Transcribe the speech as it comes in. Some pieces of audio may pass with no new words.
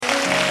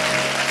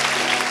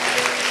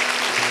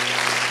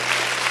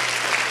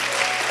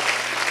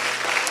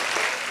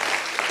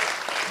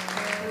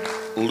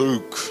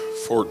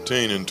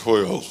14 and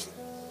 12.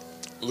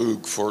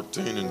 Luke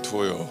 14 and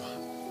 12.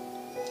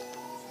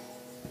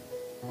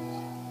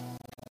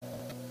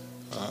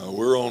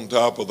 We're on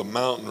top of the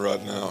mountain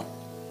right now,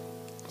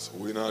 so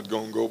we're not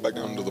going to go back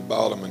down to the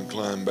bottom and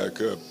climb back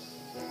up.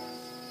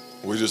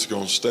 We're just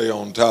going to stay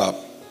on top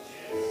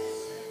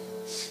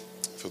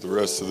for the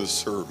rest of this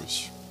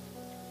service.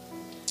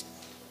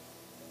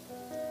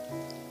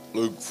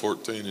 Luke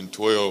 14 and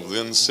 12.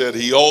 Then said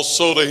he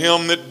also to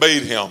him that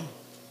bade him,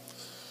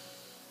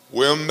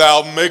 when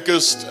thou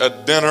makest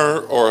a dinner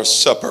or a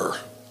supper,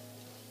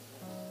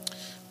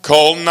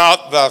 call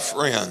not thy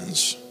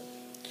friends,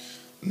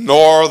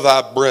 nor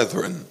thy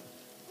brethren,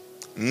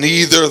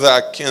 neither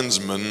thy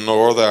kinsmen,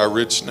 nor thy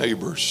rich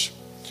neighbors,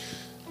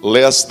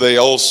 lest they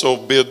also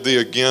bid thee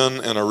again,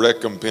 and a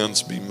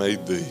recompense be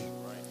made thee.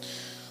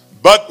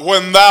 But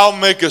when thou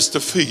makest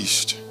a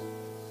feast,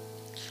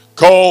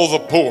 call the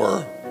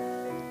poor,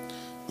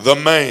 the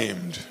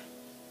maimed,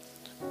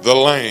 the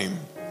lame,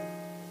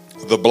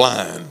 the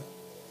blind,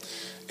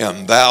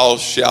 and thou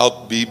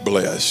shalt be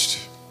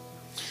blessed.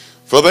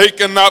 For they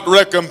cannot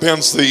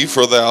recompense thee,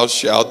 for thou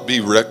shalt be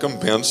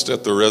recompensed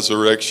at the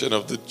resurrection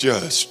of the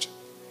just.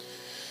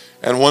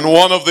 And when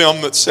one of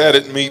them that sat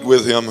at meat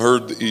with him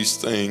heard these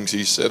things,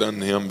 he said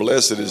unto him,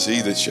 Blessed is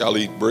he that shall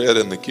eat bread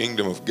in the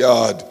kingdom of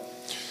God.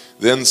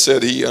 Then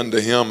said he unto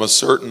him, A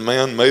certain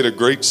man made a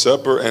great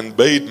supper and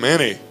bade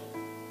many.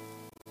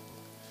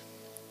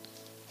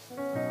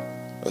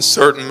 A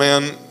certain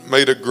man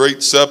made a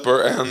great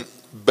supper and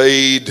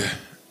bade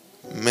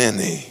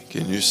many.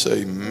 Can you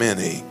say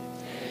many?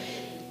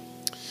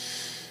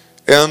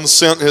 And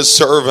sent his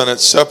servant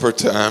at supper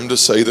time to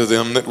say to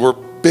them that were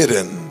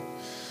bidden,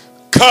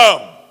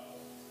 Come,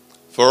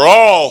 for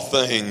all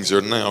things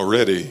are now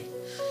ready.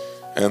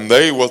 And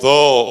they with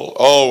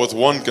all with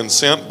one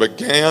consent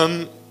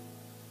began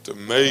to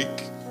make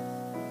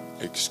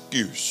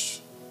excuse.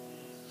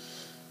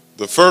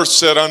 The first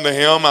said unto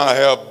him, I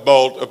have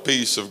bought a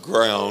piece of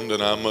ground,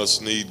 and I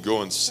must need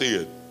go and see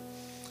it.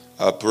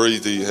 I pray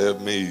thee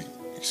have me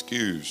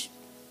excused.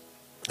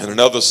 And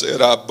another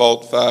said, I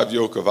bought 5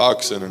 yoke of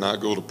oxen, and I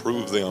go to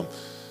prove them.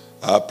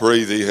 I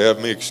pray thee have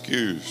me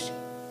excused.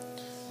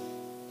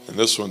 And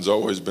this one's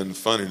always been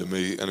funny to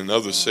me. And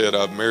another said,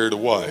 I've married a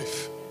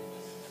wife,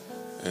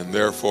 and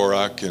therefore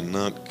I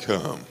cannot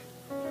come.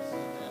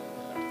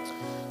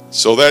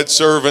 So that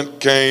servant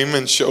came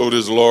and showed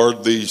his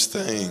Lord these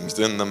things.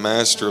 Then the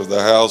master of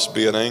the house,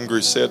 being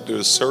angry, said to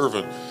his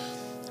servant,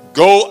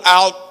 Go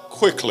out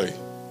quickly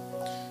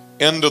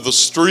into the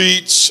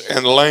streets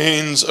and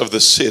lanes of the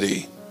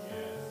city,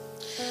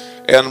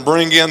 and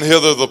bring in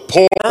hither the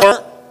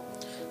poor,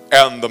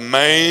 and the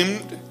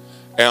maimed,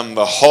 and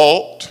the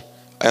halt,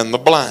 and the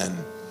blind.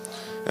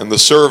 And the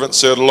servant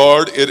said,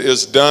 Lord, it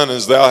is done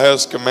as thou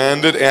hast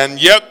commanded,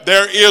 and yet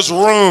there is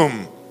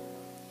room.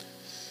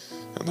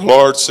 And the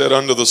Lord said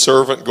unto the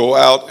servant, Go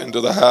out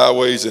into the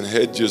highways and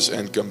hedges,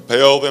 and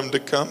compel them to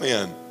come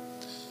in,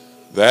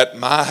 that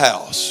my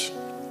house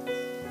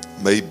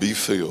may be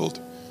filled.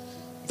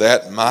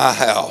 That my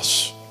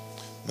house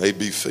may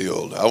be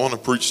filled. I want to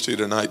preach to you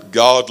tonight.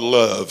 God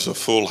loves a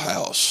full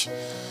house.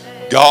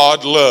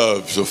 God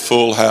loves a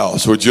full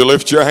house. Would you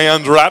lift your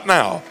hands right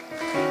now?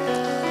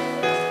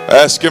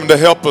 Ask him to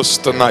help us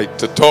tonight,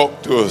 to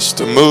talk to us,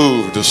 to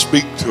move, to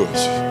speak to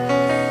us.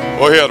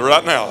 Go ahead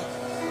right now.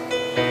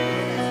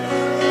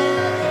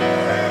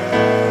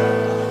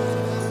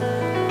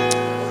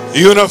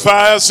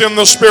 Unify us in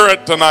the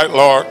Spirit tonight,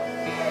 Lord.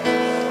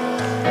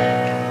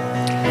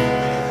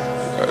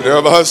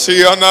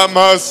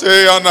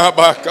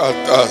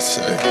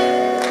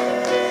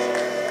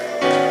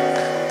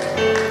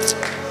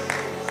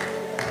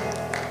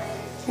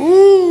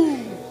 Woo.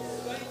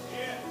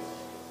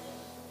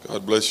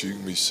 God bless you. You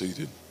can be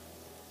seated.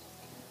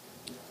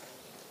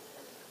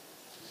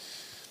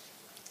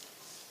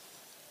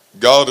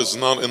 God is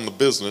not in the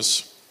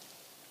business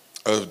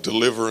of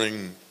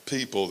delivering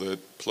people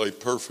that play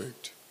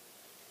perfect,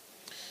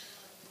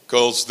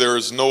 because there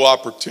is no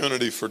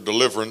opportunity for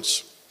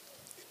deliverance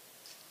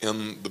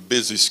in the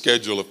busy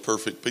schedule of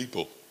perfect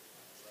people.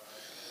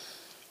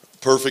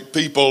 Perfect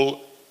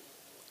people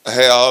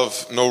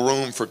have no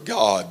room for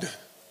God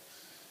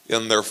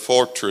in their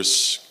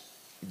fortress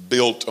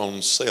built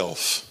on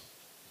self.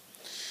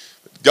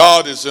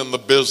 God is in the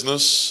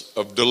business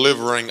of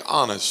delivering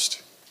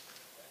honest,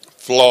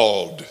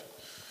 flawed,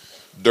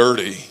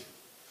 dirty,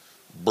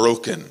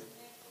 broken,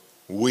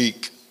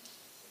 weak,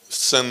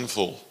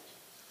 sinful,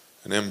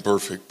 and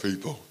imperfect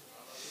people.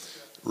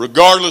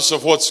 Regardless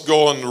of what's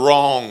going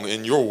wrong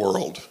in your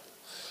world,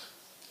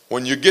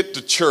 when you get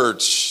to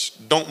church,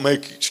 don't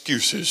make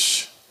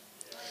excuses.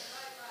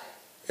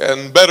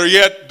 And better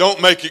yet,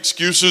 don't make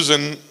excuses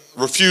and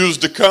refuse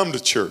to come to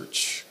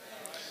church.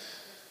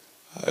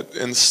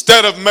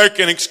 Instead of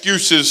making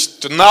excuses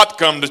to not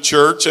come to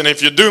church, and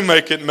if you do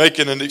make it,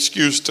 making an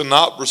excuse to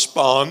not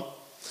respond,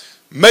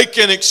 make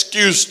an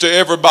excuse to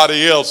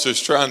everybody else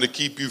who's trying to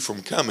keep you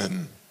from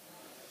coming.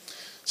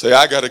 Say,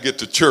 I got to get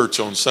to church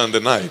on Sunday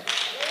night.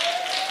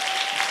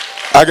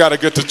 I got to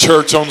get to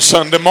church on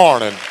Sunday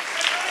morning.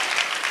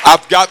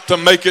 I've got to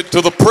make it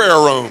to the prayer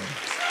room.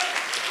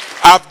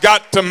 I've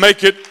got to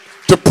make it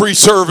to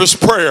pre-service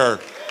prayer.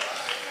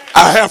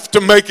 I have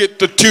to make it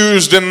to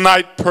Tuesday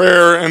night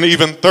prayer and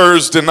even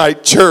Thursday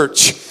night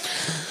church.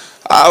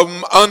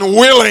 I'm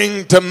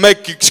unwilling to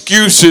make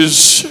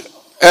excuses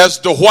as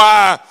to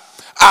why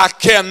I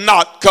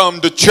cannot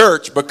come to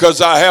church,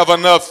 because I have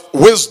enough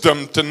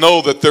wisdom to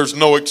know that there's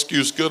no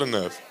excuse good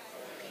enough.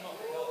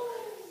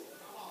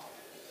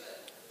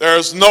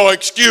 There's no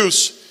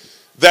excuse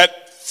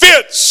that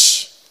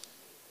fits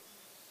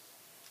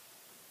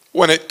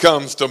when it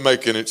comes to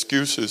making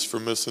excuses for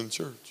missing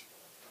church.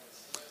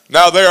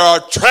 Now, there are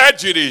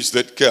tragedies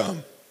that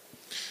come,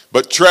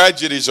 but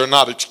tragedies are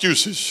not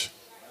excuses.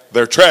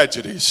 They're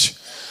tragedies.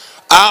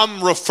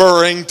 I'm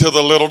referring to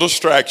the little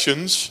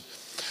distractions,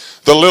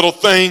 the little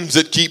things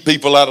that keep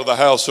people out of the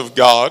house of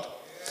God,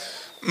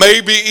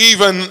 maybe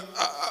even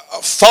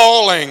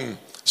falling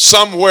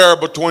somewhere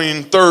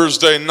between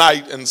Thursday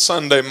night and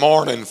Sunday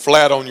morning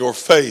flat on your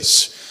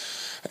face.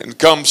 And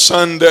come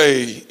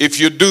Sunday, if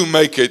you do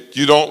make it,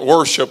 you don't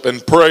worship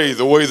and pray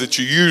the way that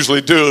you usually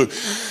do.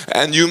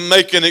 And you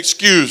make an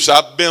excuse.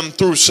 I've been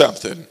through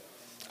something.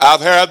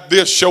 I've had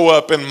this show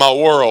up in my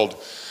world.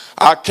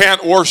 I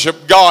can't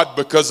worship God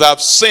because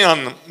I've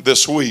sinned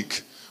this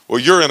week. Well,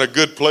 you're in a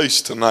good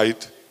place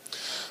tonight,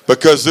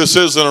 because this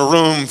isn't a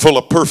room full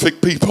of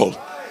perfect people.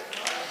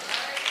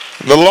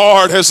 The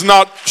Lord has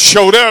not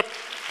showed up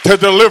to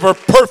deliver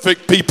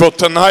perfect people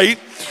tonight.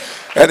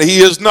 And he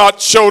has not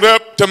showed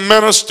up to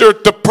minister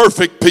to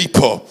perfect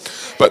people,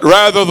 but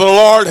rather the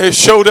Lord has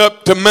showed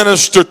up to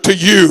minister to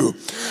you.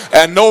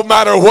 And no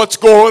matter what's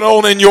going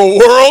on in your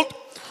world,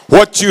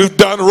 what you've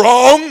done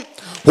wrong,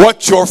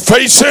 what you're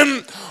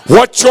facing,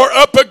 what you're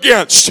up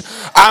against,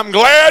 I'm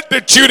glad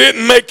that you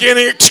didn't make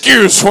any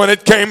excuse when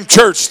it came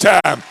church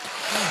time.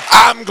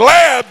 I'm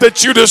glad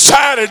that you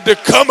decided to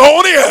come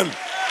on in.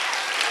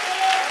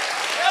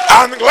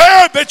 I'm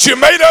glad that you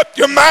made up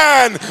your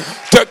mind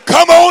to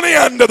come on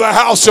into the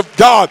house of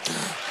God.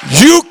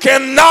 You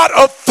cannot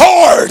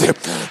afford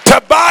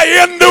to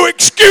buy into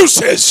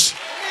excuses.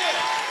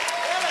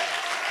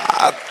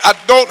 I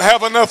don't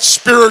have enough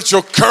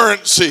spiritual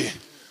currency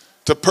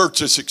to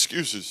purchase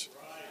excuses.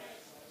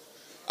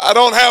 I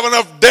don't have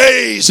enough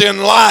days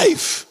in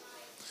life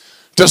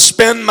to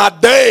spend my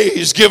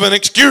days giving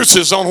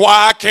excuses on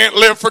why I can't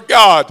live for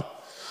God.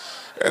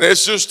 And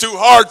it's just too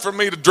hard for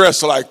me to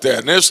dress like that.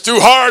 And it's too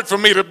hard for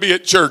me to be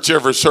at church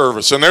every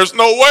service. And there's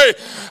no way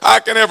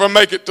I can ever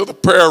make it to the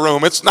prayer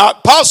room. It's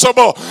not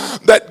possible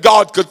that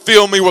God could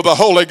fill me with the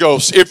Holy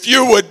Ghost. If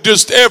you would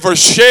just ever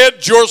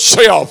shed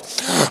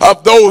yourself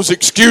of those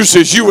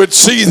excuses, you would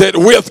see that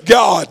with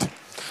God,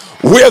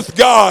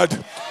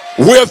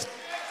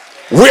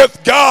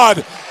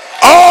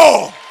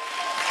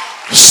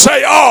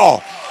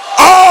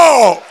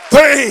 all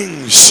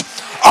things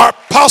are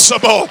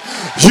possible.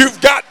 You've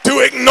got to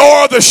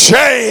ignore the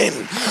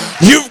shame.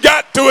 You've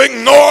got to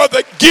ignore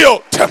the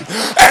guilt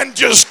and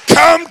just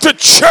come to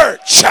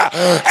church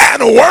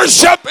and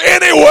worship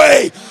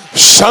anyway.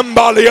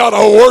 Somebody ought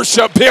to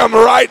worship him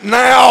right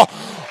now,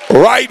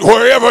 right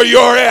wherever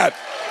you're at.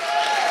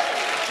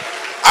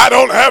 I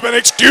don't have an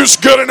excuse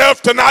good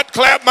enough to not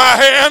clap my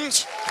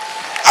hands.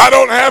 I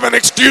don't have an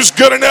excuse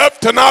good enough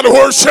to not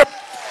worship.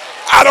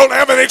 I don't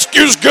have an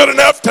excuse good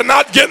enough to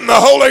not get in the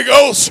Holy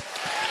Ghost.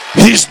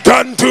 He's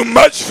done too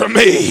much for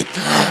me,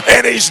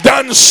 and he's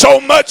done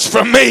so much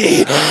for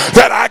me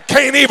that I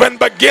can't even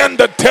begin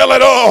to tell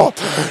it all.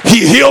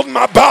 He healed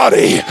my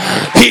body.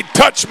 He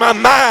touched my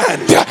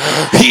mind.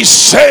 He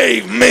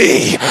saved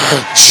me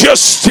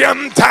just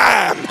in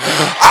time.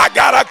 I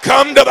gotta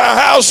come to the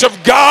house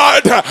of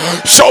God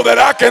so that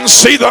I can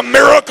see the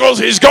miracles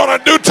he's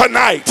gonna do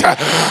tonight.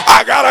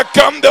 I gotta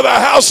come to the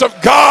house of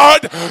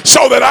God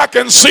so that I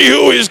can see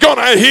who he's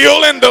gonna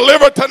heal and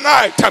deliver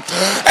tonight.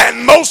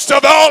 And most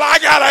of all, I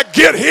gotta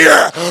get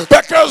here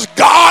because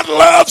God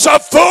loves a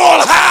full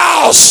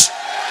house.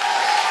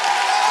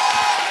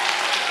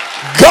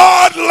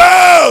 God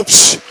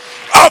loves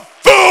a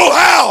full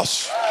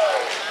house.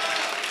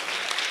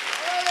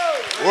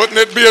 Wouldn't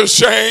it be a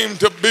shame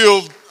to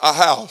build a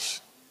house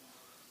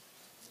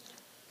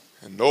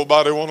and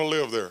nobody want to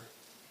live there?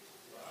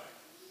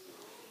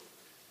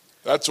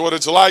 That's what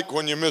it's like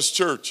when you miss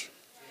church.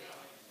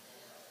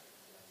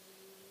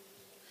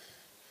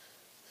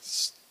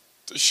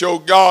 To show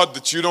God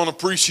that you don't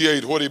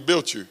appreciate what he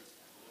built you,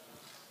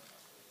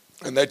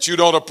 and that you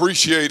don't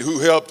appreciate who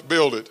helped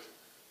build it,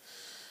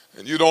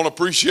 and you don't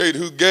appreciate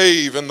who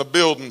gave in the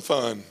building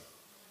fund.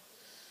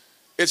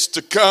 It's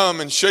to come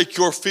and shake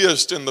your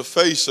fist in the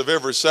face of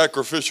every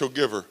sacrificial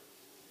giver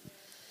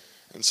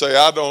and say,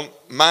 I don't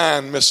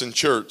mind missing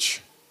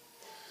church.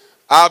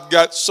 I've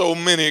got so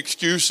many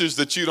excuses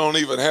that you don't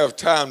even have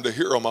time to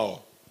hear them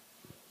all.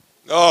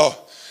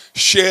 Oh,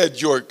 shed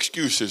your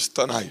excuses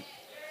tonight.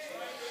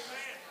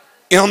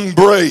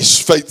 Embrace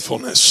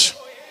faithfulness.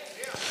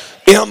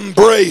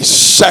 Embrace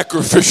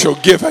sacrificial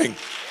giving.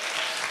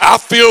 I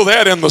feel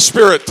that in the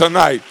spirit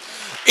tonight.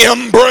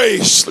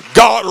 Embrace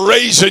God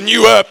raising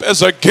you up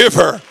as a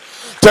giver.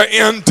 to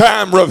end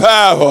time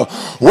revival.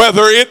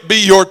 Whether it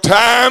be your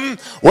time,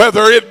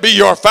 whether it be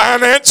your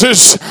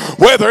finances,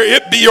 whether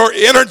it be your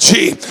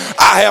energy,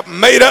 I have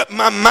made up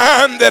my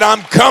mind that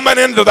I'm coming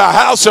into the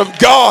house of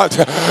God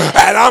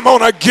and I'm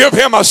going to give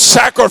him a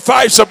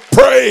sacrifice of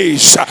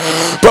praise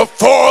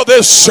before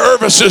this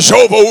service is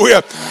over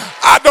with.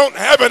 I don't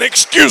have an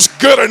excuse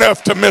good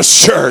enough to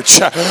miss church.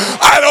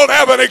 I don't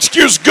have an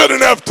excuse good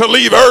enough to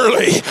leave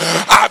early.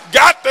 I've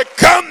got to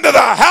come to the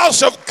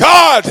house of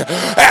God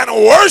and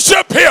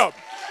worship him.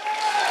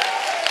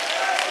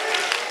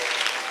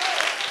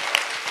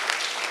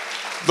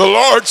 The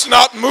Lord's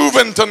not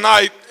moving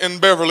tonight in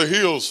Beverly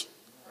Hills.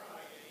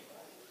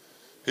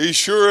 He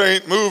sure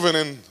ain't moving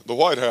in the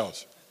White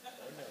House.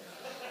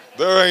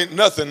 There ain't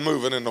nothing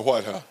moving in the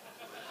White House.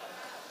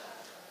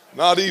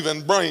 Not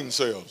even brain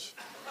cells.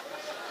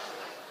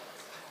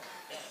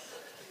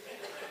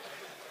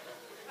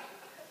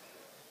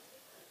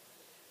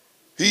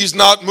 He's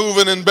not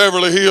moving in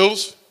Beverly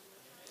Hills.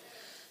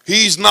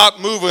 He's not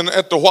moving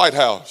at the White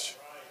House.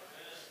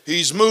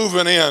 He's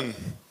moving in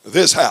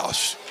this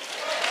house.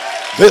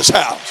 This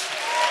house.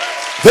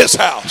 This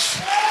house.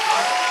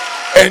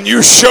 And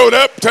you showed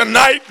up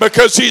tonight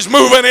because he's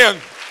moving in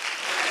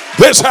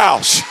this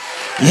house.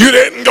 You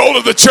didn't go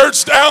to the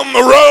church down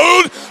the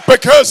road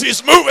because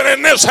he's moving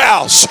in this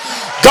house.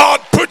 God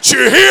put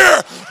you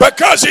here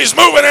because he's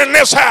moving in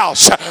this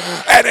house.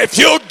 And if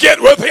you'll get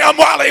with him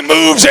while he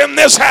moves in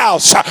this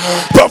house,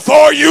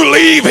 before you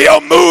leave,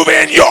 he'll move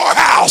in your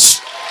house.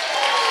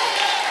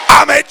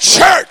 I'm at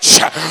church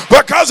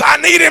because I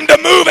need him to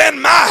move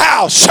in my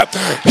house.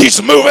 He's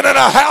moving in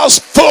a house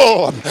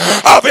full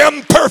of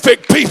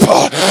imperfect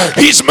people.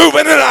 He's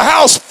moving in a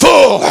house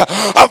full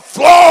of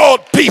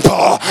flawed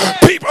people.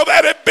 People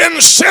that have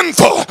been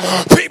sinful.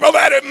 People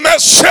that have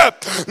messed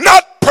up.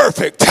 Not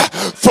perfect,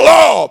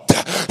 flawed.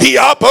 He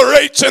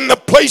operates in the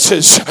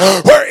places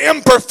where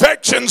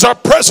imperfections are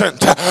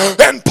present.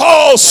 And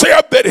Paul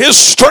said that his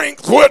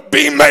strength would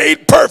be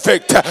made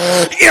perfect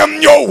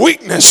in your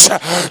weakness.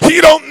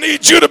 He don't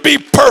need you to be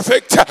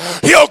perfect.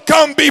 He'll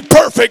come be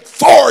perfect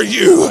for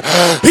you.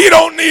 He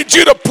don't need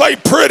you to play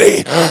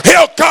pretty.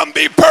 He'll come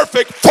be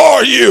perfect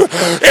for you.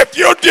 If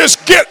you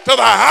just get to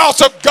the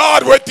house of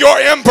God with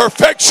your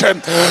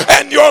imperfection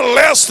and your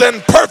less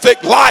than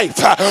perfect life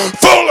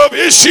full of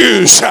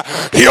issues,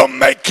 he'll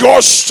make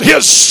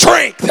his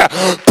strength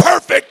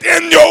perfect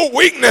in your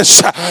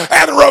weakness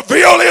and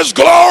reveal his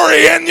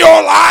glory in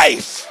your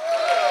life.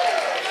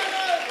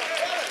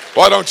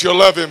 Why don't you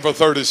love him for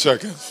 30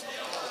 seconds?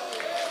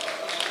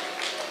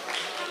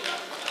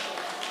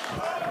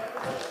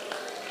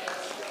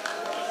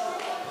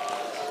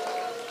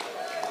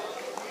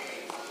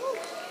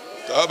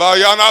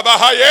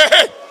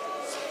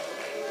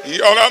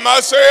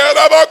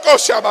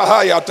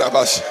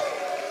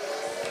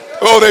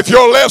 Oh, if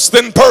you're less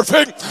than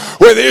perfect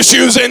with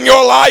issues in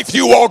your life,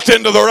 you walked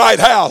into the right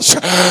house.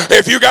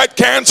 If you got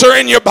cancer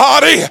in your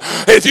body,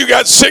 if you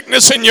got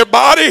sickness in your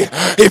body,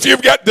 if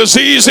you've got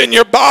disease in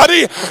your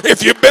body,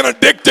 if you've been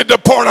addicted to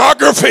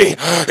pornography,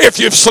 if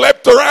you've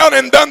slept around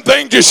and done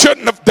things you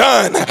shouldn't have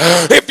done,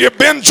 if you've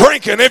been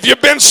drinking, if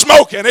you've been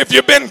smoking, if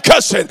you've been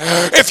cussing,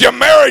 if your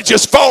marriage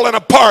is falling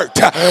apart,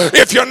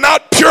 if you're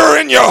not pure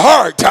in your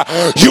heart,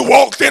 you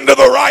walked into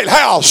the right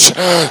house.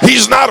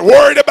 He's not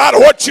worried about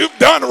what you've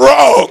done wrong.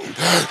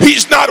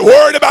 He's not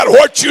worried about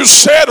what you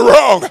said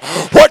wrong,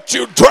 what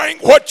you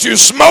drank, what you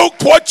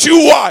smoked, what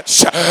you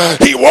watched.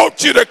 He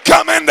wants you to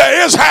come into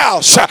his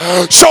house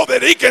so that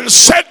he can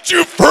set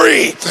you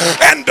free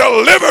and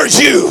deliver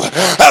you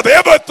of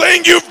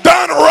everything you've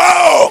done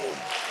wrong.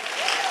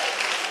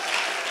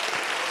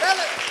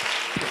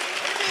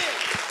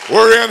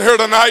 We're in here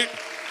tonight,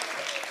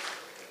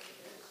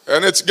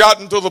 and it's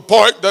gotten to the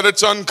point that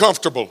it's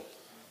uncomfortable.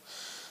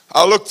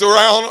 I looked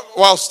around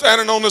while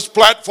standing on this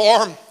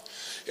platform.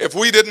 If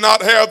we did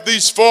not have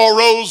these 4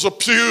 rows of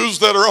pews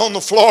that are on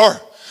the floor,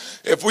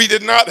 if we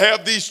did not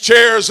have these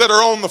chairs that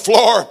are on the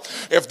floor,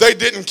 if they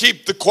didn't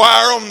keep the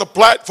choir on the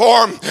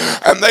platform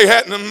and they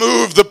hadn't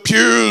moved the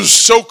pews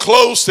so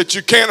close that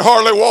you can't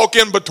hardly walk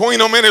in between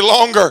them any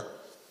longer,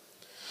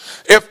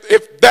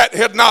 if that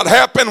had not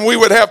happened, we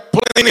would have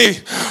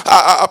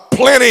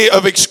plenty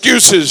of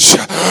excuses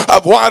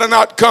of why to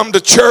not come to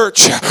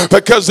church,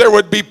 because there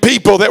would be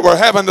people that were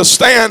having to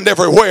stand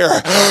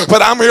everywhere.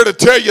 But I'm here to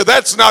tell you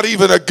that's not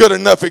even a good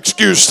enough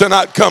excuse to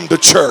not come to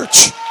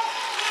church,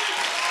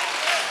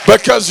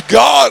 because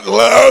God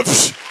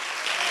loves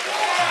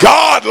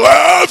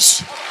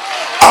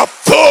a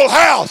full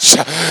house.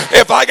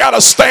 If I got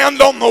to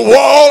stand on the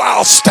wall,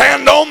 I'll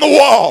stand on the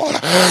wall.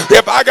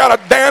 If I got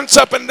to dance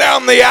up and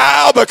down the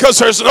aisle because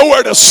there's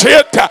nowhere to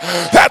sit,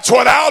 that's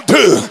what I'll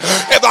do.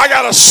 If I got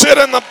got to sit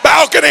in the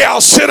balcony,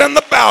 I'll sit in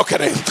the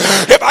balcony.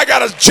 If I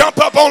got to jump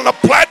up on the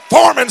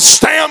platform and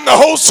stand the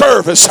whole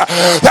service,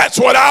 that's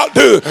what I'll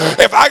do.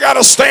 If I got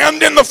to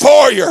stand in the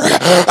foyer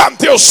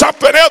until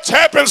something else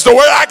happens to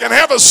where I can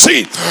have a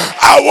seat,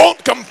 I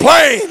won't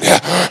complain.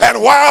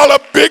 And while a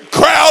big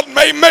crowd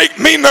may make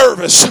me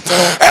nervous,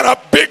 and a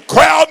big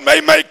crowd may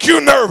make you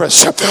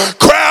nervous,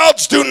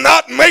 crowds do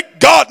not make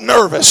God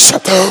nervous.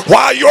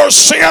 While your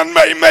sin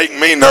may make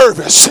me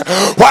nervous,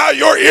 while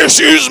your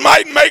issues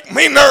might make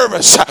me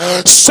nervous,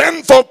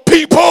 sinful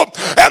people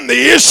and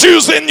the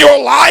issues in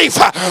your life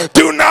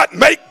do not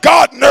make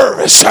God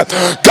nervous.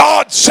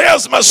 God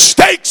says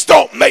mistakes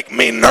don't make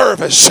me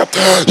nervous.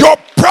 Your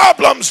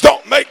problems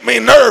don't make me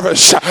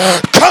nervous.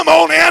 Come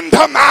on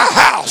into my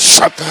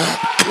house.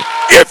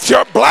 If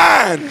you're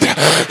blind,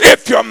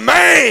 if you're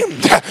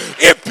maimed,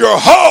 if you're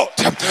halt,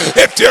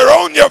 if you're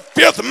on your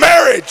 5th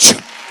marriage,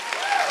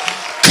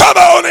 come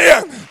on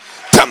in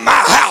to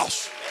my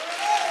house.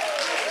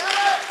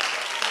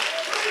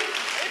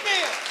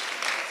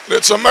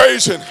 It's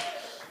amazing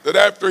that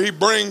after he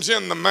brings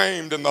in the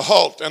maimed and the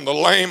halt and the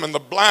lame and the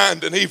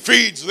blind and he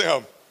feeds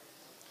them,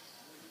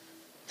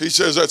 he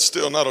says that's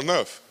still not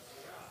enough.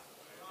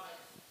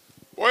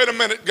 Wait a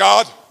minute,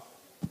 God.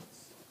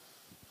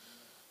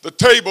 The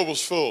table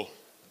was full.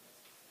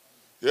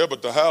 Yeah,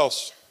 but the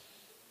house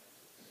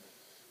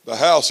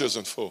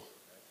isn't full.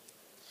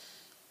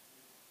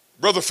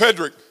 Brother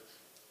Fedrick,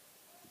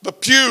 the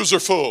pews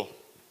are full.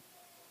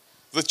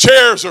 The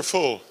chairs are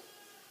full.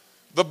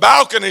 The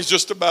balcony's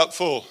just about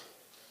full.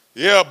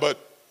 Yeah, but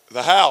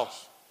the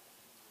house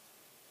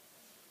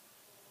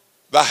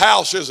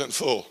isn't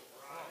full.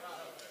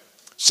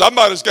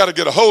 Somebody's got to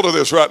get a hold of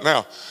this right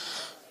now.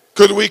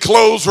 Could we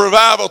close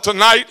revival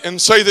tonight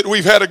and say that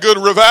we've had a good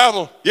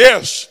revival?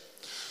 Yes,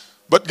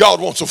 but God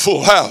wants a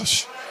full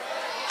house.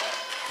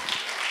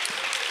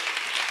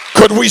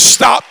 Could we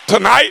stop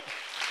tonight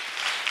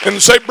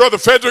and say, Brother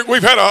Fedrick,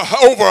 we've had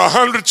over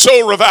 100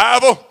 soul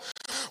revival?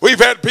 We've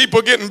had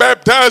people getting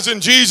baptized in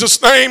Jesus'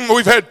 name.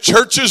 We've had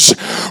churches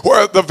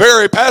where the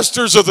very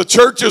pastors of the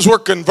churches were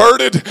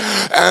converted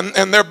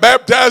and they're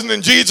baptizing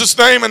in Jesus'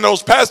 name, and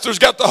those pastors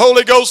got the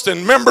Holy Ghost,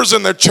 and members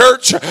in their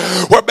church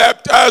were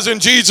baptized in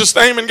Jesus'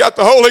 name and got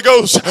the Holy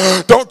Ghost.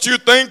 Don't you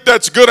think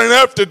that's good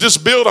enough to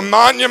just build a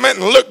monument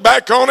and look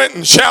back on it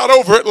and shout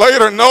over it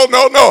later? No.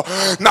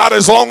 Not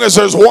as long as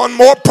there's one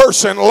more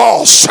person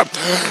lost.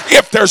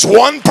 If there's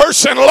one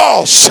person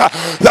lost,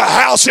 the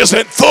house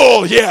isn't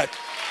full yet.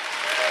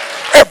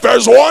 If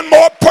there's one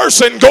more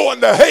person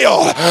going to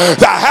hell,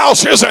 the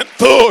house isn't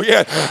full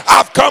yet.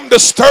 I've come to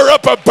stir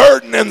up a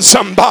burden in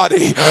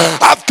somebody.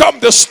 I've come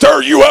to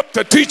stir you up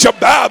to teach a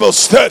Bible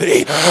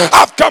study.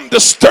 I've come to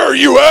stir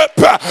you up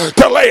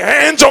to lay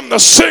hands on the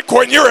sick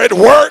when you're at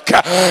work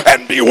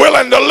and be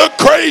willing to look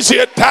crazy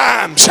at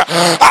times.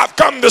 I've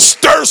come to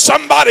stir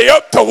somebody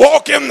up to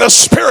walk in the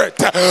Spirit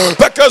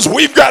because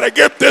we've got to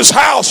get this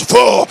house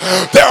full.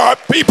 There are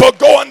people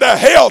going to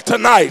hell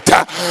tonight.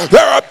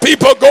 There are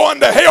people going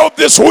to hell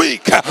this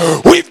week.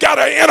 We've got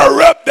to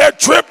interrupt their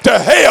trip to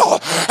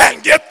hell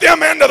and get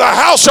them into the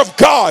house of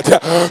God.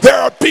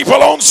 There are people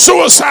on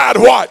suicide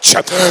watch.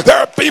 There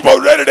are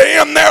people ready to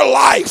end their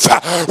life.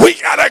 We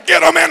got to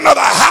get them into the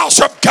house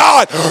of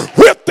God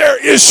with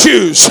their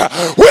issues,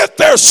 with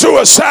their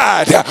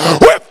suicide,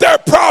 with their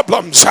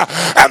problems,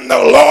 and the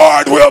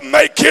Lord will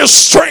make his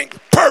strength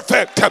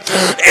perfect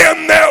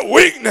in their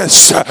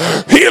weakness.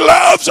 He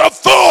loves a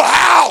full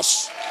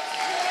house.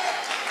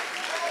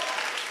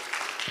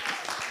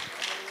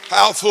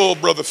 How full,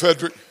 Brother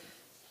Fedrick?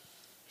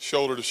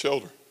 Shoulder to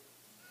shoulder.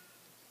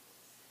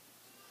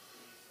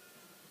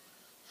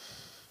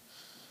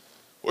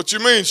 What you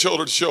mean,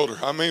 shoulder to shoulder?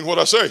 I mean what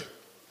I say.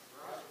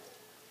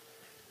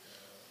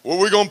 Well,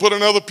 we going to put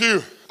another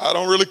pew? I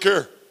don't really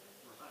care.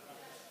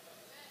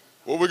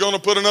 Well, we're going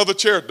to put another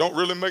chair? Don't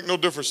really make no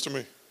difference to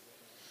me.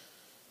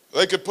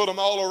 They could put them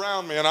all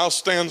around me and I'll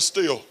stand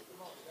still.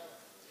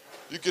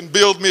 You can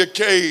build me a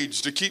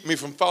cage to keep me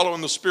from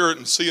following the Spirit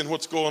and seeing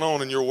what's going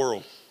on in your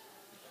world.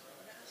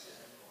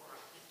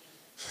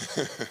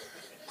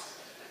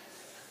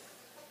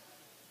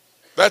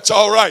 That's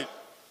all right.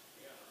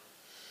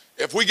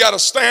 If we got to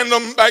stand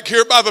them back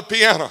here by the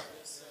piano,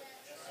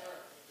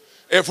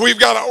 if we've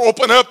got to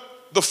open up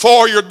the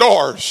foyer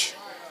doors,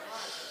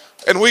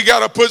 and we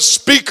got to put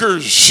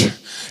speakers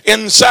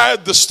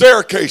inside the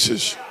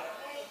staircases,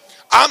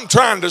 I'm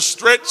trying to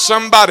stretch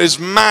somebody's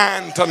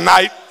mind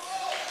tonight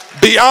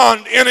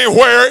beyond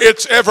anywhere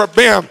it's ever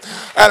been.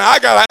 And I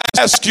got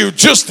to ask you,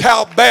 just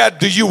how bad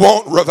do you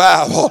want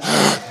revival?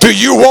 Do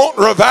you want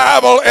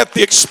revival at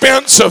the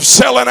expense of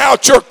selling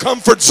out your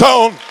comfort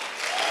zone?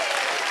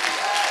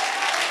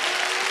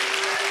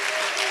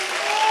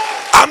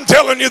 I'm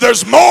telling you,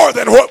 there's more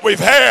than what we've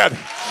had.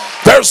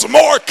 There's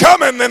more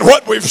coming than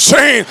what we've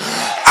seen.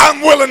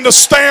 I'm willing to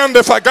stand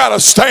if I gotta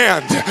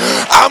stand.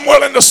 I'm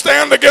willing to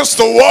stand against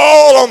the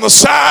wall on the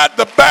side,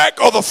 the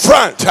back, or the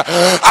front.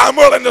 I'm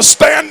willing to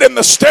stand in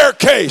the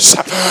staircase.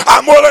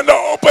 I'm willing to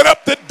open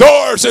up the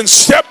doors and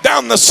step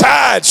down the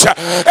sides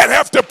and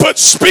have to put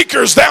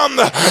speakers down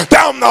the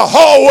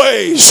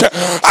hallways.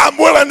 I'm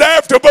willing to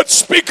have to put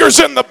speakers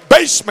in the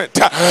basement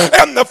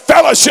and the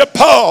fellowship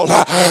hall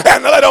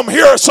and let them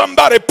hear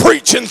somebody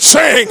preach and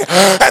sing.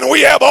 And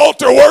we have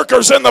altar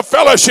workers in the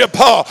fellowship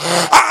hall.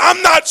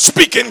 I'm not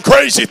speaking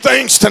crazy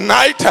things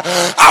tonight.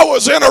 I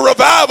was in a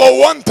revival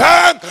one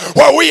time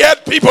where we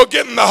had people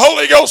getting the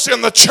Holy Ghost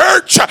in the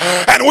church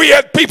and we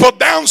had people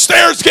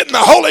downstairs getting the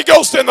Holy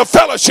Ghost in the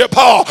fellowship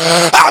hall.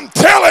 I'm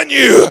telling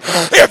you,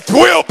 if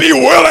we'll be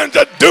willing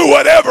to do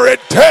whatever it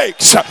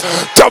takes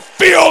to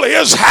fill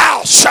his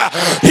house,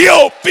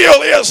 he'll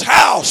fill his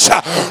house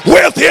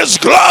with his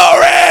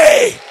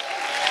glory.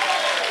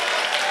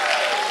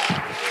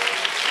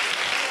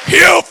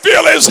 He'll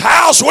fill his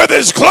house with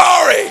his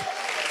glory.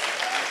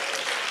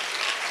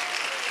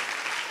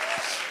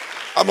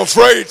 I'm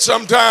afraid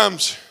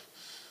sometimes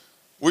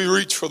we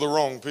reach for the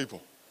wrong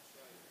people.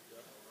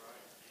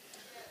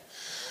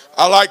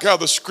 I like how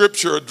the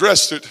scripture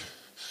addressed it,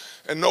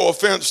 and no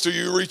offense to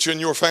you reaching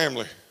your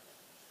family.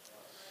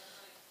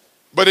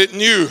 But it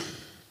knew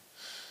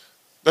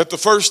that the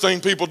first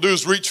thing people do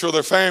is reach for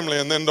their family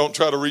and then don't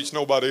try to reach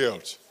nobody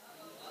else.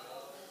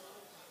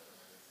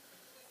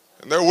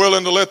 And they're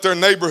willing to let their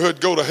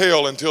neighborhood go to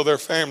hell until their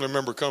family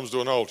member comes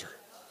to an altar.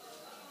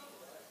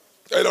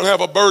 They don't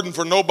have a burden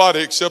for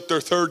nobody except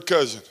their third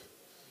cousin.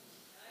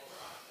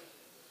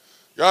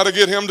 Got to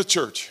get him to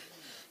church.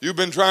 You've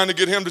been trying to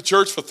get him to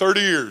church for 30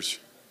 years.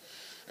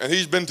 And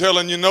he's been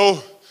telling you no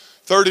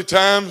 30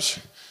 times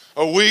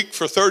a week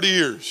for 30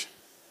 years.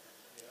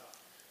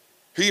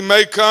 He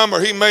may come or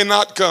he may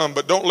not come,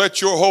 but don't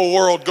let your whole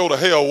world go to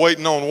hell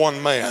waiting on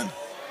one man.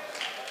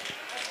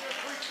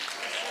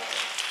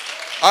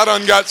 I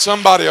done got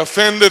somebody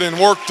offended and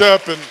worked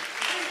up, and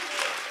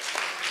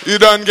you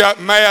done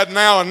got mad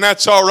now, and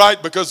that's all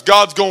right because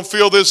God's going to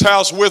fill this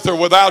house with or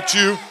without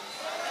you.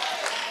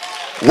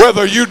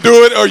 Whether you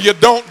do it or you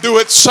don't do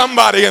it,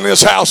 somebody in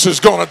this house is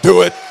going to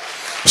do it.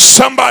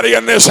 Somebody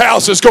in this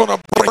house is going to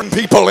bring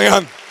people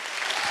in.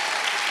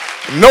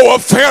 No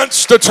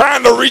offense to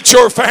trying to reach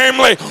your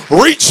family,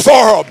 reach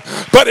for them.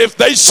 But if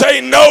they say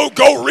no,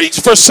 go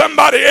reach for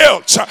somebody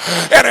else.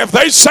 And if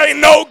they say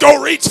no,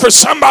 go reach for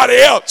somebody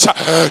else.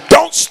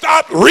 Don't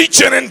stop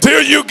reaching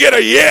until you get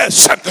a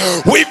yes.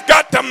 We've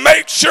got to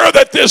make sure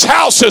that this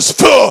house is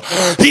full.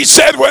 He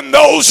said when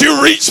those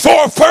you reach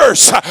for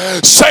first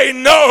say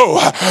no,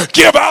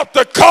 give out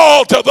the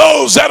call to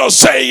those that'll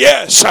say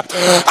yes.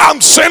 I'm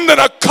sending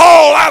a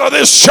call out of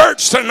this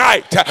church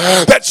tonight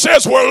that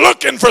says we're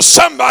looking for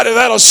somebody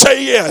that'll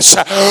say yes.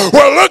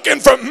 We're looking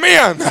for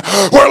men.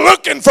 We're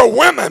looking for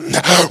women.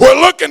 We're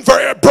looking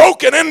for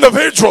broken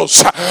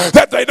individuals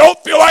that they don't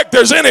feel like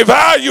there's any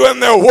value in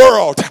their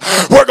world.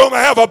 We're going to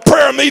have a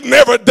prayer meeting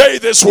every day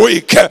this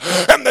week,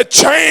 and the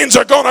chains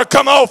are going to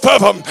come off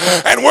of them,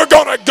 and we're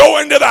going to go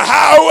into the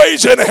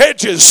highways and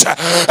hedges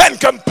and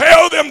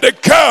compel them to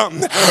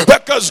come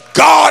because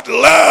God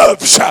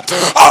loves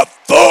a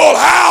full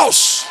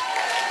house.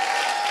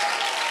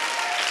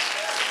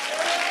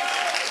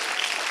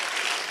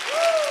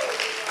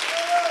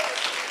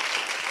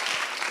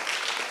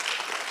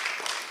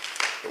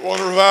 One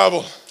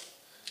revival,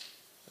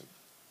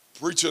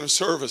 preaching a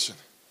service, and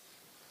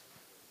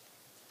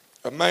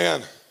a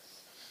man,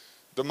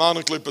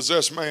 demonically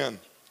possessed man,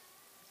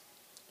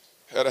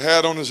 had a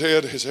hat on his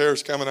head. His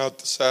hair's coming out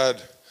the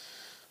side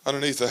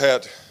underneath the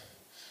hat.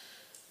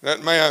 And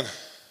that man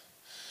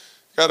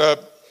got up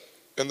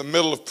in the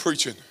middle of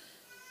preaching,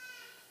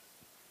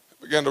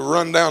 began to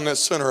run down that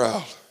center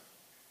aisle.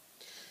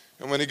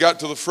 And when he got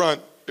to the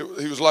front,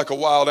 he was like a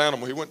wild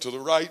animal. He went to the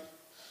right,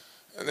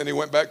 and then he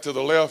went back to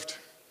the left.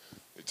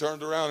 He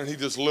turned around and he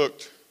just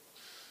looked.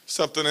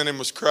 Something in him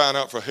was crying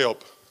out for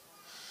help.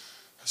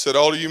 I said,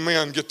 all of you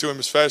men, get to him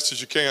as fast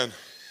as you can.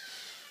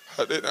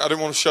 I didn't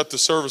want to shut the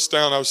service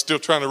down. I was still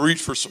trying to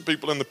reach for some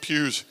people in the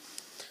pews.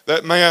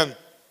 That man,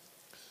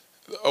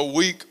 a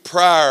week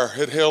prior,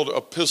 had held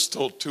a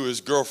pistol to his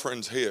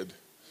girlfriend's head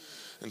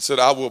and said,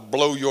 I will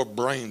blow your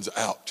brains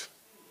out.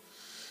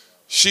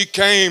 She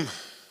came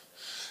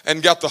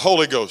and got the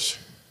Holy Ghost.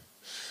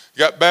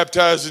 Got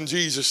baptized in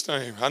Jesus'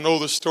 name. I know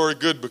this story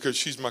good because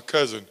she's my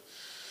cousin.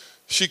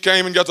 She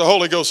came and got the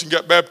Holy Ghost and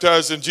got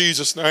baptized in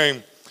Jesus'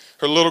 name.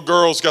 Her little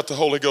girls got the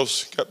Holy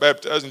Ghost, got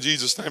baptized in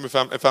Jesus' name,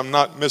 if I'm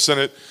not missing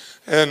it.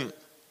 And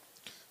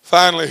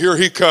finally, here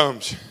he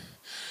comes.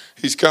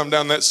 He's come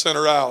down that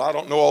center aisle. I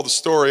don't know all the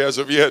story as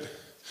of yet.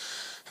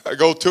 I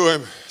go to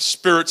him,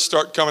 spirits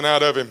start coming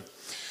out of him.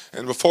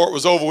 And before it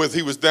was over with,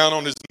 he was down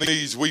on his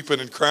knees, weeping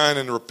and crying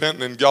and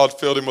repenting, and God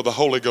filled him with the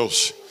Holy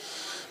Ghost.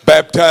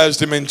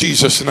 Baptized him in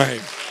Jesus' name.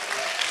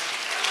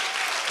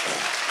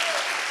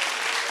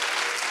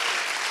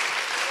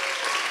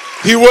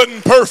 He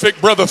wasn't perfect,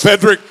 Brother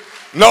Fedrick.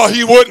 No,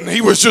 he wouldn't. He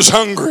was just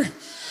hungry.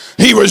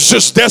 He was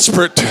just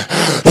desperate.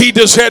 He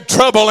just had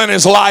trouble in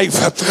his life.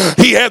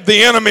 He had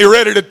the enemy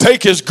ready to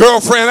take his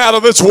girlfriend out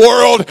of this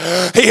world.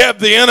 He had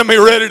the enemy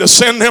ready to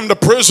send him to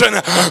prison.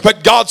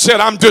 But God said,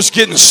 I'm just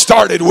getting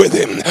started with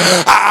him.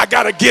 I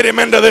got to get him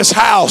into this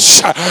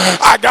house.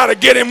 I got to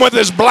get him with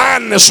his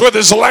blindness, with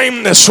his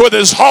lameness, with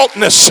his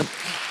haltness,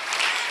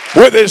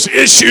 with his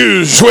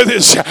issues, with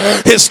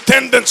his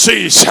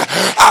tendencies.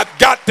 I've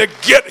got to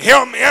get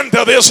him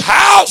into this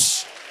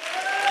house.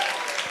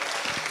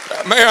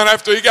 Man,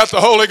 after he got the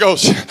Holy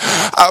Ghost,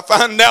 I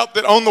found out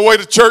that on the way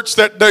to church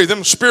that day,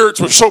 them spirits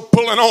were so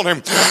pulling on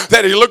him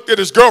that he looked at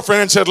his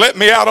girlfriend and said, let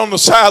me out on the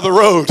side of the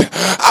road.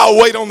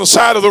 I'll wait on the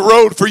side of the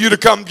road for you to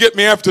come get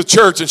me after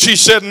church. And she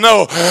said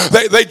no.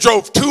 They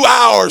drove 2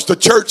 hours to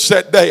church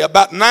that day,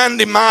 about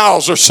 90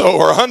 miles or so,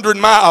 or 100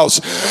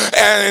 miles.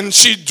 And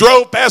she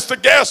drove past the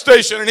gas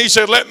station, and he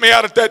said, let me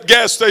out at that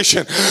gas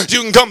station.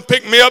 You can come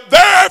pick me up there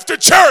after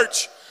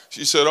church.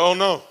 She said, oh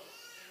no,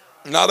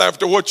 not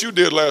after what you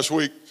did last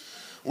week.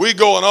 We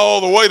going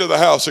all the way to the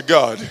house of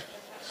God.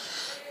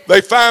 They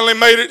finally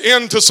made it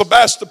into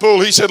Sebastopol.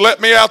 He said, let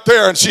me out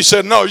there. And she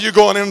said, no, you're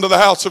going into the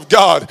house of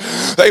God.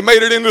 They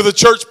made it into the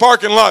church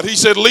parking lot. He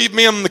said, leave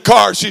me in the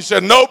car. She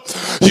said, nope,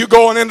 you're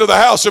going into the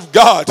house of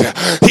God.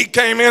 He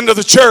came into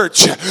the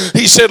church.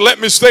 He said, let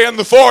me stay in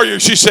the foyer.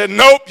 She said,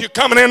 nope, you're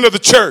coming into the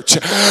church.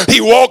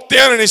 He walked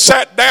in and he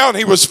sat down.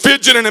 He was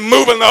fidgeting and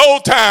moving the whole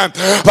time.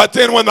 But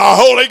then when the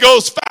Holy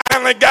Ghost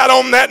finally got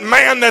on that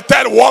man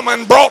that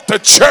woman brought to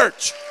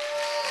church,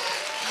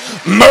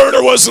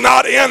 murder was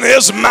not in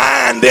his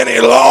mind any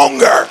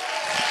longer.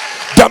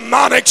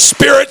 Demonic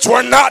spirits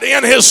were not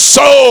in his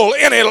soul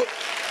any.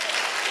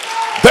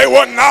 They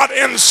were not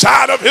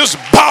inside of his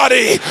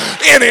body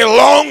any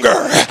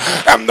longer.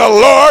 And the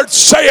Lord's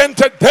saying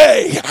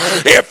today,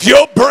 if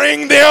you'll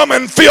bring them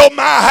and fill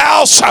my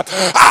house,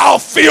 I'll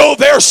fill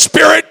their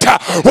spirit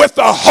with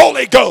the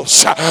Holy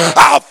Ghost.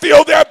 I'll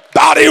fill their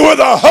body with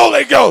the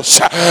Holy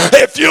Ghost.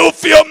 If you'll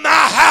fill my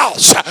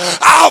house,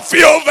 I'll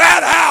fill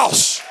that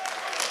house.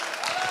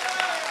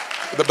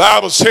 The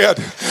Bible said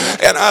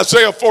in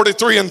Isaiah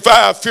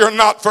 43:5, fear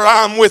not, for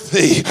I am with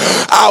thee.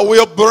 I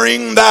will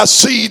bring thy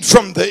seed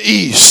from the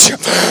east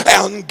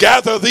and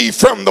gather thee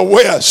from the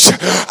west.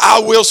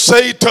 I will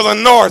say to the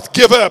north,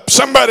 give up.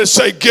 Somebody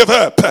say, give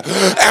up.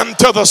 And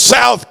to the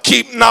south,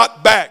 keep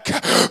not back.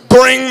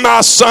 Bring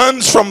my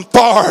sons from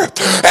far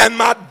and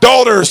my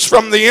daughters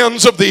from the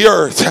ends of the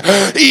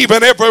earth,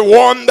 even every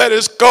one that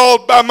is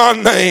called by my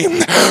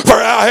name. For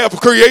I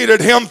have created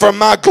him for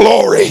my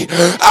glory.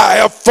 I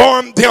have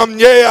formed him,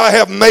 yea, I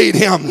have made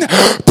him.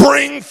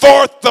 Bring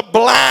forth the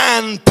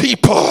blind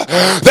people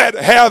that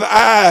have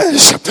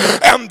eyes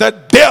and the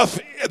deaf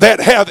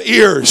that have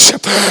ears.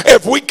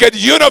 If we could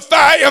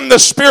unify in the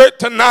Spirit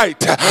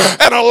tonight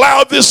and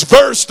allow this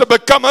verse to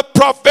become a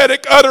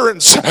prophetic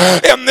utterance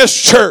in this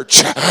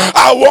church,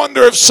 I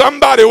wonder if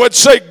somebody would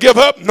say, give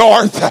up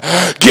north,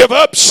 give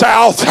up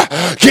south,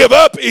 give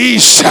up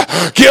east,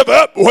 give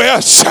up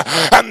west.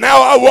 And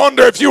now I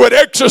wonder if you would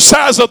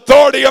exercise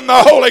authority in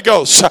the Holy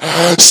Ghost.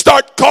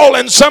 Start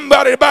calling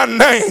somebody by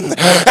name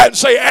and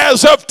say,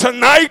 as of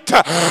tonight,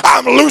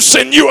 I'm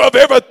loosing you of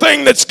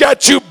everything that's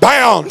got you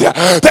bound,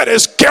 that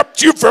has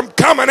kept you from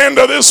coming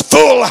into this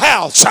full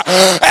house.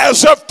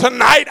 As of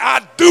tonight,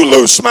 I do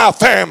loose my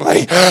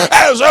family.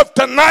 As of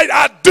tonight,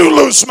 I do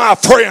loose my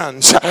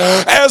friends.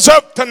 As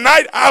of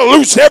tonight, I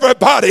loose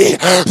everybody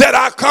that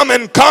I come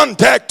in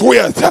contact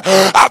with.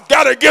 I've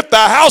got to get the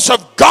house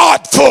of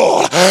God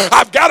full.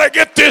 I've got to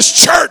get this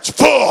church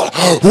full.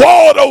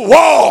 Wall to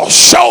wall,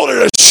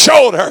 shoulder to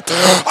shoulder,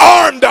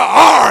 arm to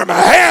arm,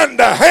 hand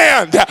to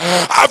hand.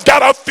 I've got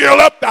to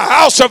fill up the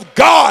house of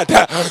God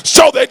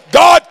so that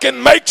God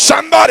can make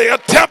somebody a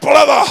temple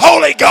of the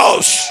Holy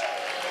Ghost.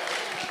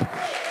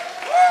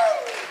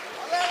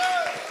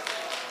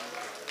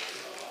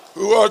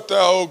 Who art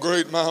thou, O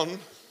great mountain?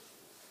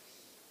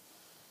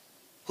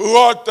 Who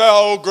art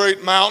thou, O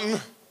great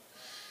mountain?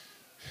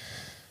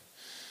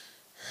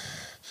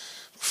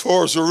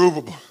 Before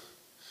Zerubbabel,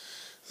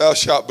 thou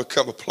shalt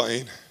become a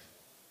plain.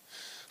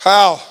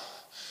 How?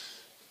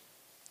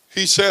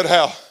 He said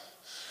how?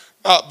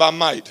 Not by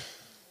might,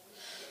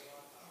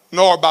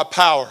 nor by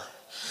power.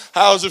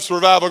 How is this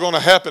revival going to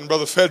happen,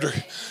 Brother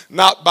Fedrick?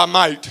 Not by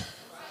might.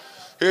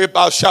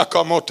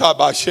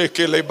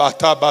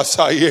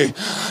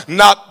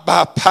 Not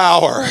by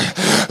power,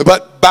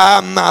 but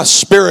by my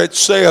Spirit,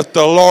 saith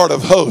the Lord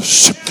of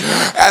hosts.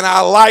 And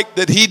I like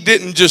that he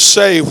didn't just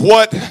say,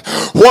 what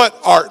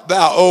art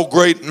thou, O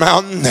great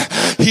mountain?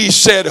 He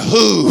said,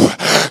 who?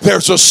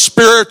 There's a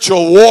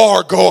spiritual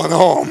war going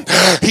on.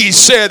 He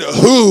said,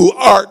 who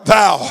art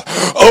thou,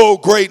 O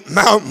great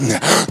mountain?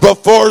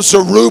 Before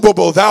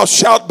Zerubbabel thou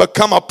shalt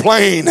become a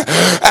plain,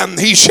 and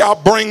he shall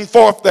bring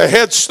forth the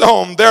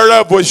headstone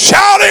thereof with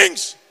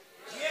shoutings,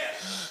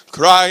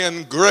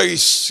 crying,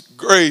 grace,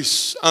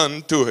 grace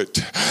unto it.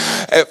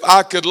 If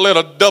I could let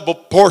a double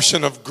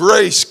portion of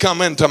grace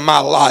come into my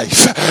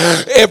life,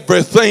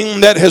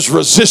 everything that has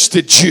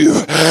resisted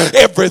you,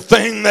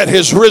 everything that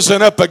has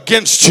risen up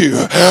against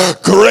you,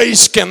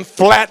 grace can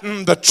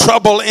flatten the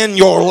trouble in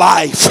your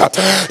life.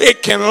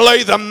 It can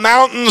lay the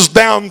mountains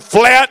down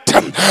flat.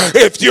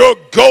 If you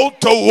go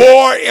to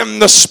war in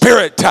the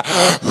spirit,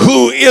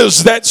 who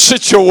is that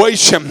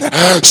situation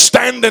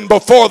standing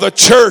before the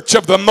church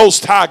of the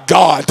Most High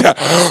God?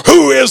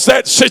 Who is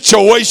that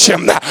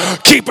situation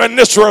keeping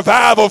this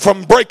revival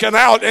from breaking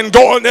out and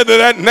going into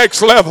that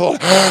next level?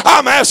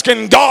 I'm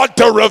asking God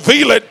to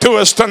reveal it to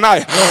us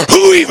tonight.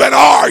 Who even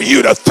are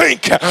you to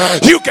think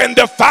you can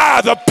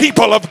defy the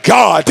people of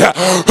God?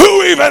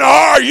 Who even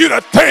are you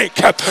to think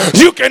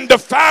you can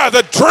defy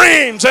the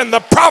dreams and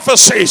the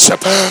prophecies of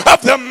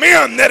the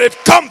men that have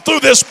come through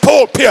this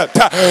pulpit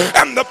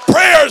and the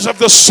prayers of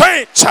the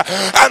saints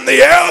and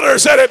the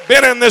elders that have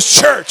been in this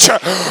church?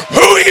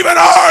 Who even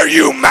are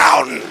you,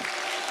 mountain?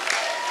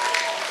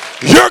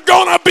 You're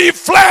gonna be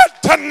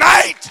flat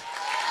tonight.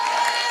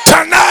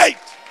 Tonight.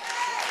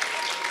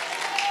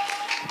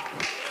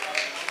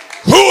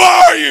 Who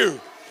are you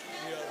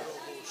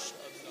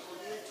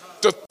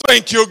to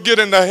think you'll get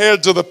in the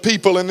heads of the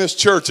people in this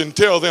church and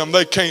tell them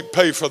they can't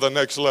pay for the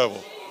next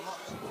level?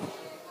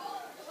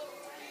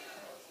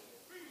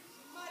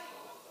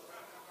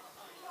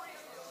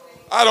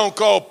 I don't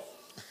call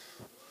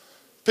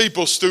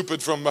people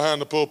stupid from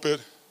behind the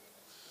pulpit,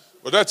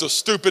 but that's a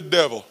stupid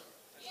devil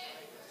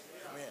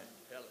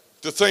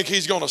to think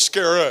he's going to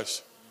scare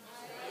us.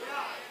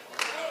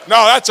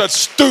 No, that's a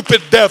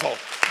stupid devil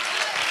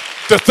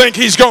to think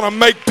he's going to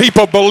make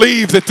people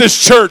believe that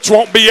this church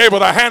won't be able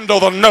to handle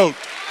the note.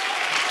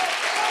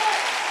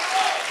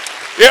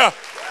 Yeah,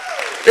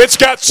 it's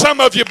got some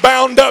of you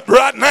bound up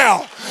right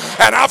now.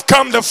 And I've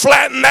come to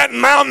flatten that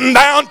mountain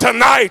down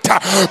tonight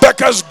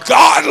because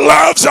God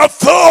loves a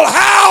full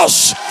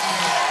house.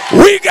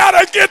 We got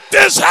to get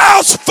this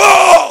house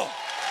full.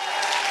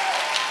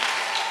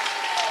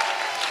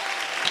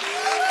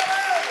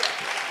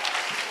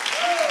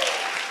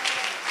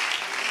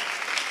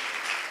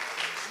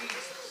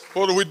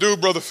 What do we do,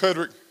 Brother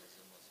Fedrick,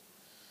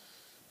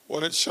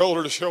 when it's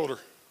shoulder to shoulder?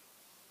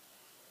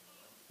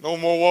 No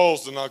more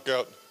walls to knock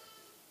out.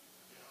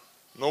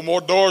 No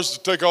more doors to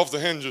take off the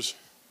hinges.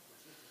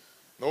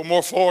 No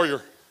more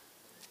foyer.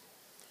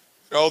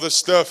 All this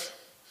stuff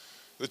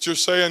that you're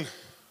saying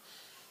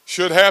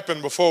should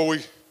happen before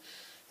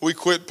we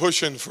quit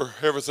pushing for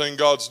everything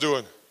God's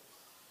doing.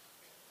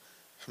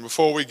 And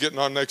before we get in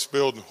our next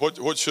building,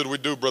 what should we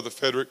do, Brother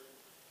Fedrick?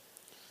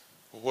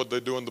 What they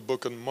do in the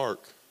book of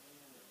Mark.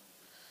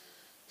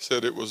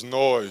 Said it was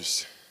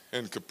noised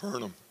in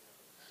Capernaum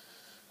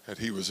that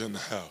he was in the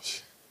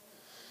house.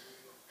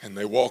 And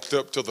they walked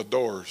up to the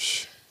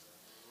doors.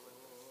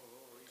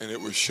 And it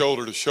was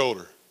shoulder to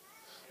shoulder.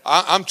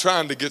 I'm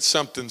trying to get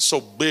something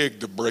so big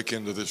to break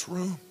into this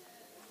room.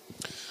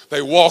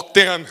 They walked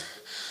in.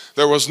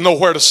 There was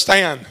nowhere to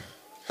stand.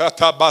 There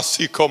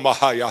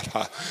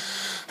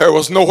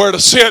was nowhere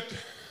to sit.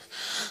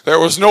 There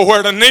was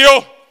nowhere to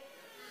kneel.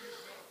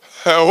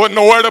 There wasn't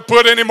nowhere to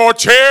put any more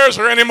chairs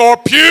or any more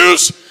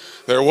pews.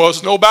 There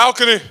was no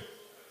balcony.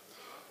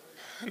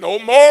 No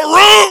more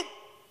room.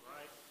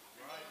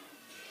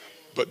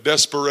 But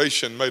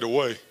desperation made a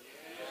way.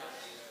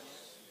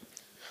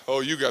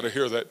 Oh, you got to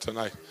hear that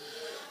tonight.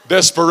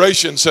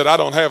 Desperation said, I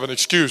don't have an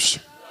excuse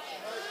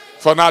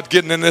for not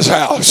getting in this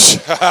house.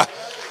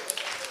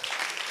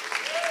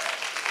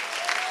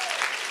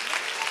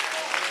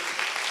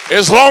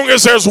 As long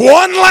as there's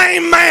one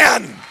lame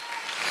man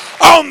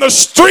on the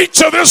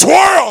streets of this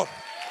world,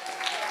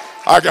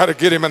 I got to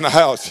get him in the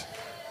house.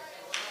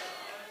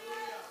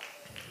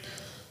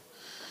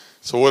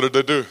 So what did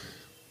they do?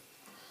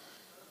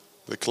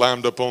 They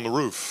climbed up on the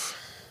roof,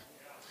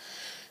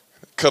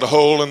 cut a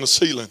hole in the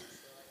ceiling.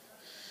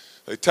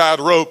 They tied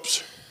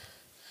ropes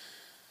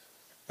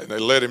and they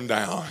let him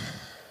down.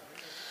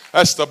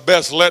 That's the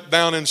best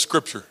letdown in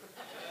Scripture.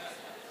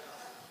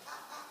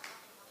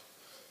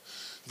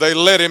 They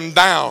let him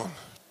down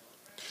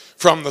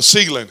from the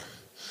ceiling.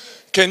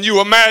 Can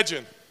you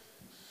imagine?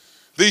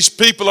 These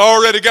people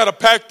already got a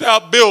packed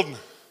out building.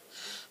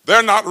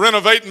 They're not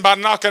renovating by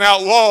knocking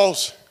out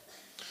walls.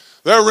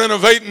 They're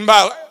renovating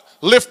by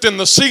lifting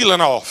the ceiling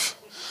off.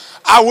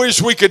 I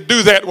wish we could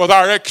do that with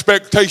our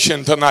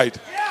expectation tonight.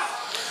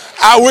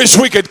 I wish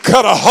we could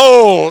cut a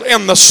hole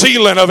in the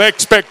ceiling of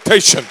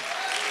expectation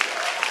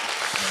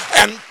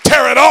and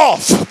tear it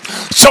off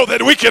so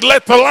that we could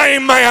let the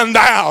lame man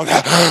down,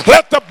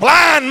 let the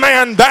blind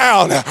man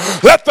down,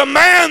 let the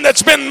man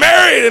that's been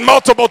married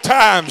multiple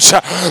times,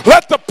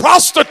 let the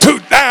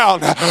prostitute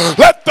down,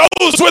 let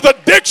those with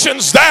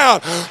addictions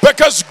down,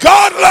 because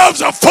God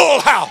loves a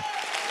full house.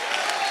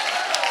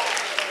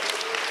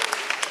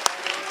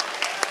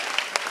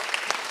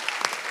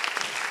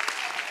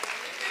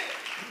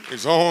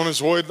 He's on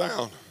his way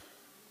down.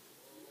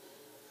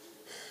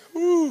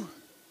 Woo.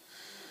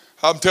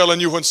 I'm telling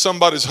you, when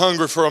somebody's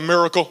hungry for a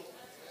miracle,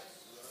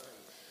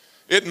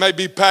 it may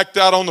be packed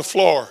out on the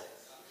floor.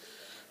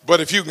 But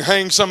if you can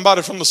hang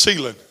somebody from the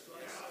ceiling,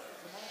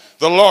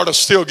 the Lord will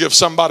still give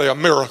somebody a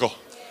miracle.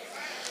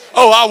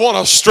 Oh, I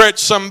want to stretch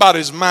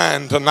somebody's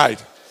mind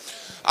tonight.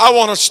 I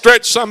want to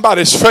stretch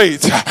somebody's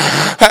faith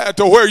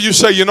to where you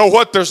say, you know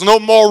what, there's no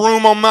more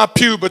room on my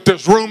pew, but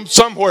there's room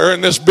somewhere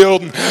in this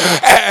building.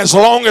 As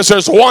long as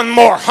there's one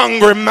more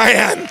hungry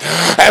man,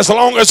 as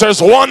long as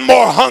there's one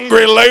more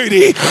hungry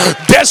lady,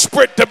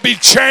 desperate to be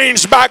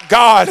changed by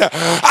God,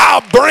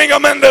 I'll bring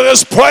them into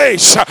this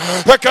place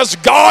because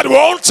God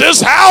wants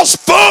his house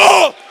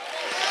full.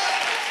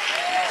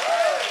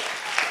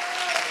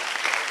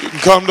 You can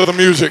come to the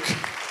music.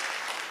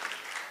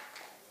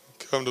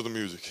 Come to the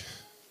music.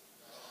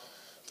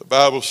 The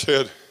Bible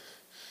said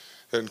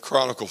in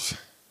Chronicles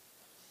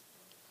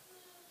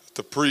that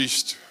the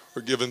priests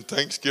were giving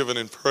thanksgiving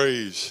and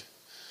praise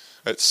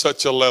at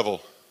such a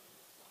level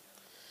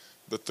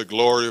that the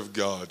glory of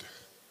God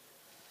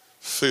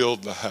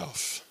filled the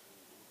house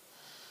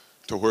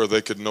to where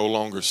they could no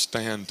longer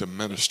stand to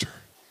minister.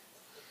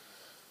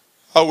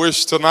 I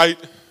wish tonight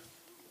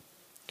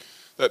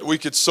that we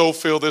could so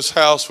fill this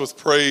house with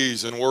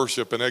praise and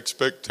worship and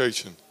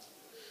expectation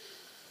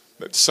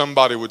that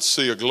somebody would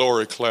see a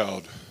glory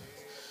cloud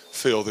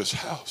fill this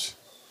house.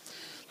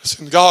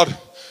 Listen, God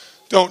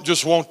don't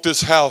just want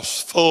this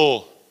house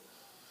full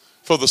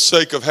for the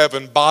sake of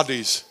having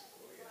bodies.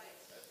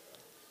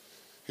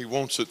 He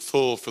wants it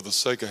full for the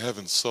sake of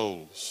having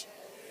souls.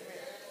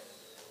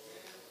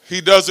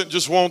 He doesn't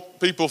just want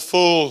people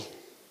full,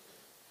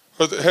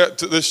 or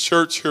this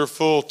church here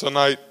full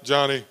tonight,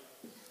 Johnny,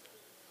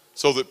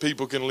 so that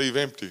people can leave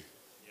empty.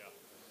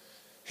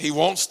 He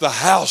wants the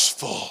house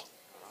full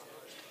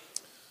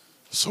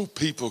so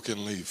people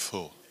can leave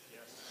full.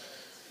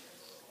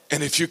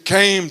 And if you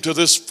came to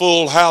this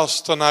full house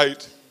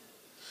tonight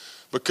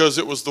because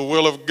it was the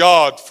will of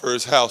God for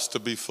his house to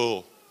be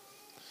full,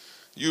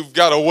 you've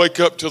got to wake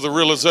up to the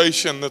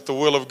realization that the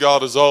will of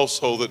God is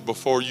also that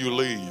before you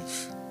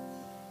leave,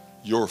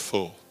 you're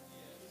full.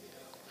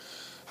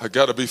 I've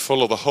got to be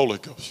full of the Holy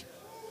Ghost.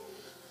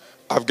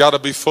 I've got to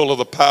be full of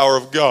the power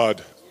of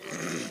God.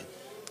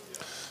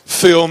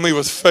 Fill me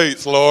with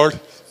faith, Lord.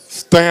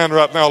 Stand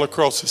right now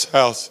across this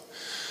house.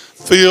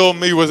 Fill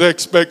me with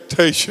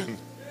expectation.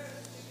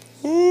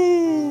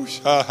 Ooh,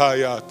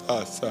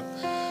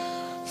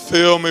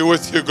 fill me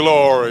with your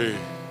glory.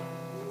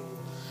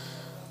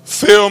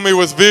 Fill me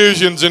with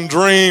visions and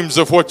dreams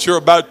of what you're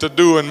about to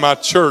do in my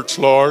church,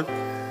 Lord.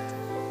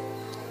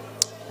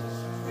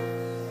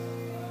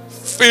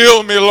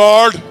 Fill me,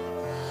 Lord,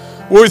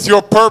 with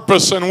your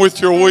purpose and with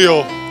your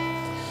will.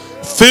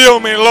 Fill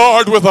me,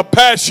 Lord, with a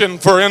passion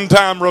for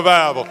end-time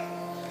revival.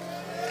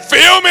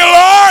 Fill me,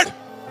 Lord.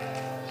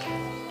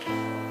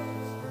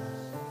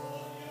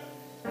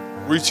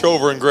 Reach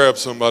over and grab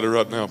somebody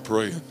right now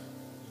praying.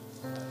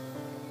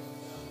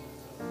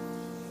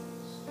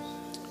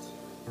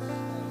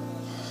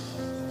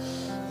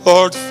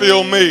 Lord,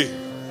 fill me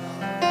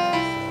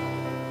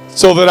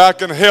so that I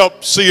can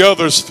help see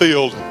others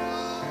filled.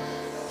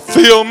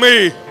 Fill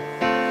me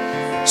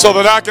so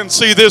that I can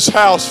see this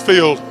house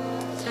filled.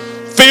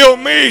 Fill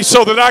me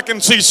so that I can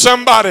see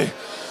somebody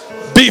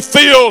be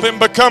filled and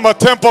become a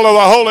temple of the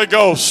Holy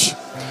Ghost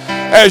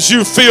as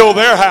you fill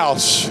their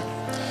house.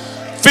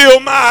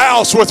 Fill my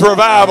house with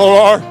revival,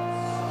 Lord.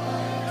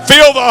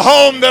 Fill the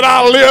home that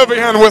I live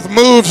in with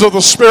moves of the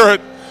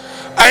Spirit.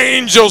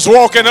 Angels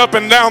walking up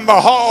and down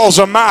the halls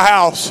of my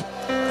house.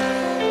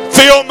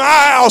 Fill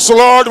my house,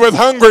 Lord, with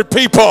hungry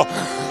people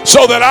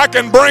so that I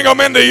can bring them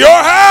into your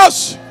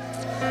house.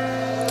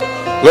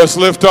 Let's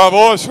lift our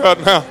voice right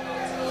now.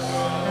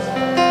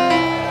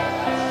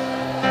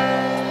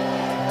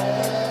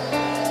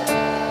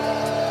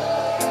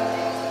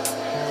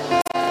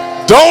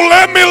 Don't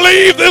let me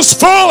leave this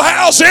full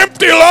house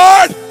empty,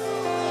 Lord.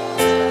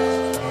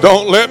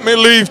 Don't let me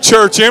leave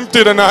church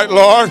empty tonight,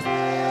 Lord.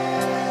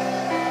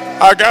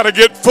 I got to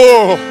get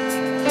full.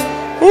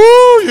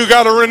 Ooh, you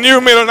got to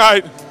renew me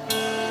tonight.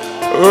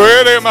 Oh,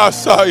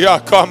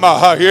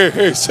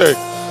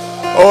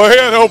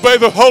 ahead, obey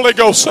the Holy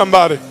Ghost,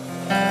 somebody.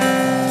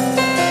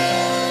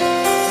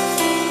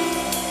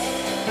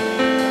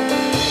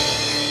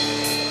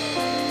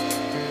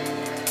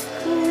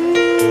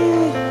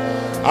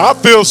 I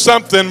feel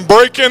something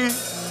breaking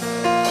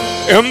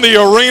in the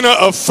arena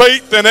of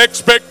faith and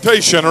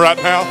expectation right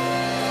now.